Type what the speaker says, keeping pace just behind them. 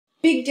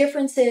Big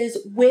differences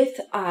with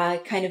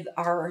kind of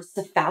our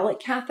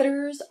cephalic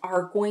catheters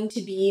are going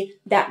to be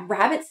that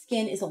rabbit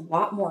skin is a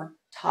lot more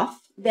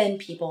tough than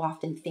people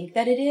often think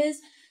that it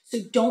is. So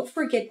don't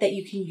forget that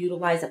you can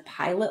utilize a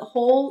pilot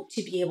hole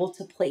to be able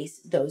to place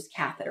those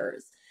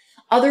catheters.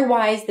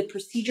 Otherwise, the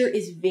procedure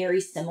is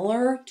very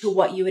similar to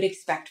what you would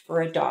expect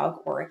for a dog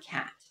or a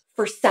cat.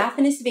 For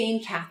saphenous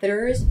vein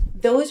catheters,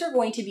 those are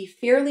going to be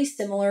fairly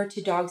similar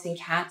to dogs and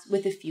cats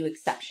with a few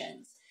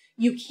exceptions.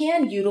 You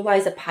can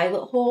utilize a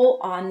pilot hole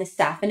on the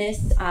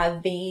saphenous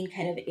vein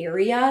kind of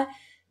area.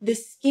 The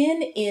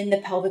skin in the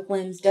pelvic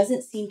limbs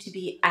doesn't seem to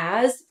be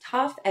as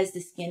tough as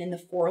the skin in the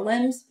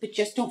forelimbs, but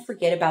just don't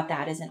forget about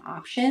that as an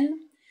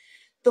option.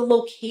 The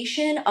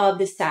location of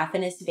the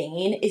saphenous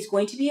vein is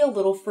going to be a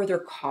little further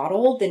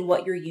caudal than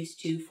what you're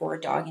used to for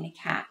a dog and a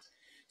cat.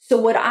 So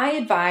what I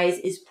advise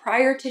is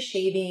prior to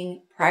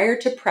shaving, prior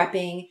to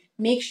prepping,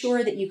 make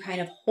sure that you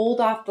kind of hold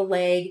off the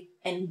leg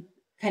and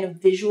kind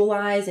of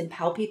visualize and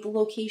palpate the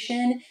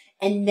location,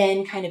 and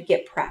then kind of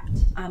get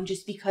prepped,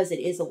 just because it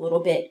is a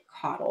little bit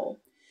caudal.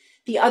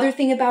 The other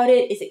thing about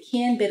it is it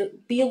can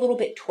be a little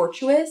bit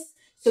tortuous,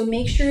 so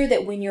make sure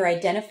that when you're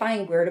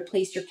identifying where to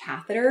place your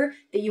catheter,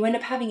 that you end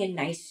up having a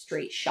nice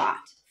straight shot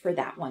for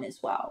that one as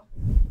well.